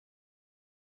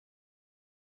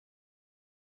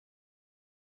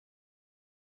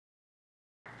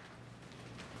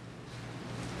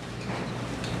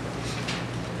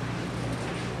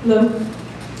Hello.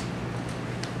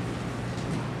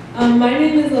 My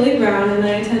name is Lillie Brown, and I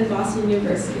attend Boston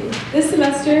University. This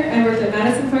semester, I worked at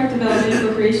Madison Park Development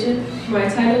Corporation, where my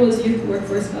title was Youth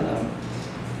Workforce Fellow.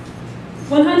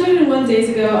 101 days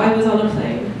ago, I was on a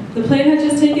plane. The plane had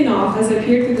just taken off as I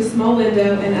peered through the small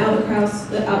window and out across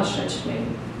the outstretched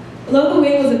wing. Below the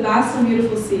wing was a vast and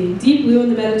beautiful sea, deep blue in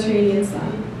the Mediterranean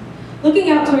sun.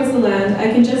 Looking out towards the land,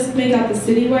 I can just make out the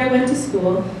city where I went to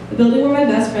school, the building where my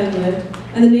best friend lived,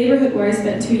 and the neighborhood where I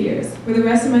spent 2 years, where the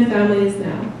rest of my family is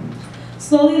now.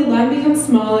 Slowly, the land becomes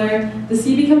smaller, the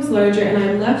sea becomes larger, and I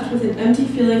am left with an empty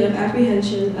feeling of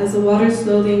apprehension as the water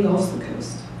slowly engulfs the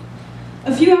coast.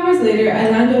 A few hours later, I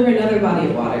land over another body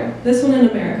of water, this one in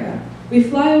America. We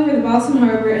fly over the Boston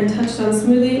Harbor and touch down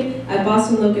smoothly at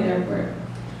Boston Logan Airport.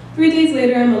 3 days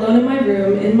later, I'm alone in my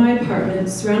room, in my apartment,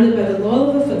 surrounded by the lull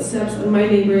of the footsteps of my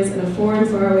neighbors in a foreign,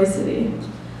 faraway city.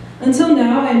 Until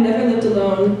now, I had never lived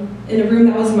alone in a room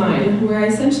that was mine, where I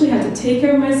essentially had to take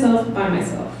care of myself by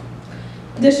myself.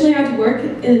 Additionally, I had to work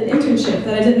in an internship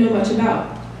that I didn't know much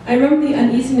about. I remember the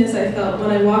uneasiness I felt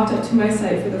when I walked up to my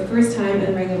site for the first time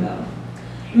and rang a bell.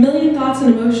 A million thoughts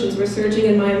and emotions were surging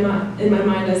in my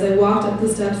mind as I walked up the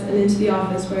steps and into the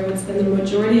office where I would spend the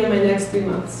majority of my next 3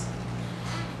 months.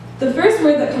 The first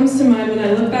word that comes to mind when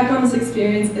I look back on this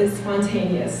experience is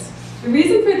spontaneous. The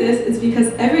reason for this is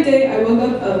because every day I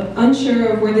woke up unsure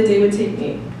of where the day would take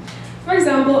me. For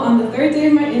example, on the 3rd day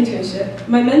of my internship,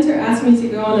 my mentor asked me to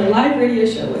go on a live radio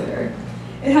show with her.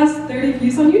 It has 30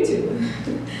 views on YouTube.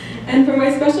 And for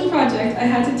my special project, I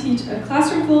had to teach a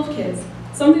classroom full of kids,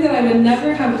 something that I would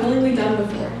never have willingly done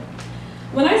before.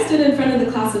 When I stood in front of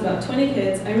the class of about 20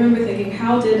 kids, I remember thinking,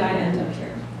 how did I end up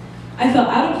here? I felt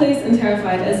out of place and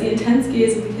terrified as the intense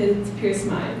gaze of the kids pierced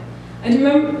mine. I do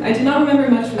not remember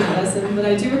much from that lesson, but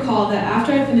I do recall that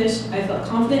after I finished, I felt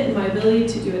confident in my ability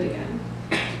to do it again.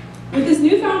 With this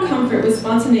newfound comfort with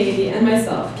spontaneity and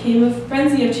myself came a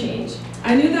frenzy of change.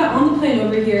 I knew that on the plane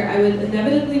over here, I would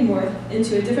inevitably morph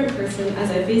into a different person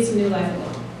as I faced a new life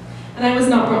alone. And I was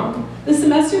not wrong. The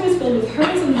semester was filled with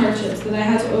hurdles and hardships that I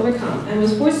had to overcome and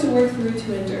was forced to work through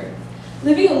to endure.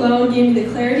 Living alone gave me the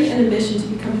clarity and ambition to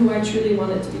become who I truly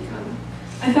wanted to become.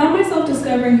 I found myself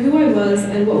discovering who I was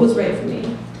and what was right for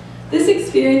me. This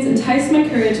experience enticed my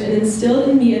courage and instilled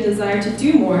in me a desire to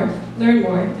do more, learn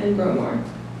more, and grow more.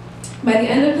 By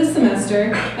the end of the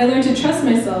semester, I learned to trust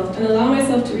myself and allow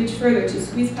myself to reach further to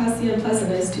squeeze past the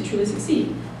unpleasantness to truly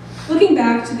succeed. Looking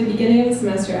back to the beginning of the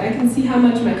semester, I can see how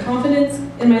much my confidence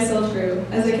in myself grew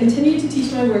as I continued to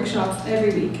teach my workshops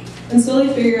every week and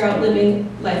slowly figure out living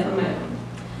life on my own.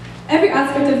 Every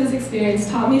aspect of this experience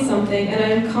taught me something, and I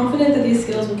am confident that these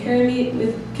skills will carry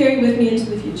with me into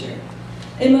the future.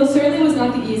 It most certainly was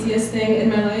not the easiest thing in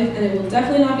my life, and it will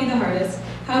definitely not be the hardest.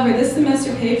 However, this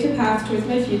semester paved a path towards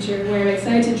my future where I'm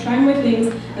excited to try more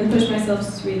things and push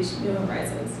myself to reach new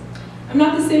horizons. I'm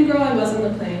not the same girl I was on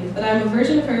the plane, but I'm a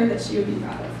version of her that she would be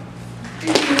proud of.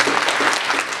 Thank you.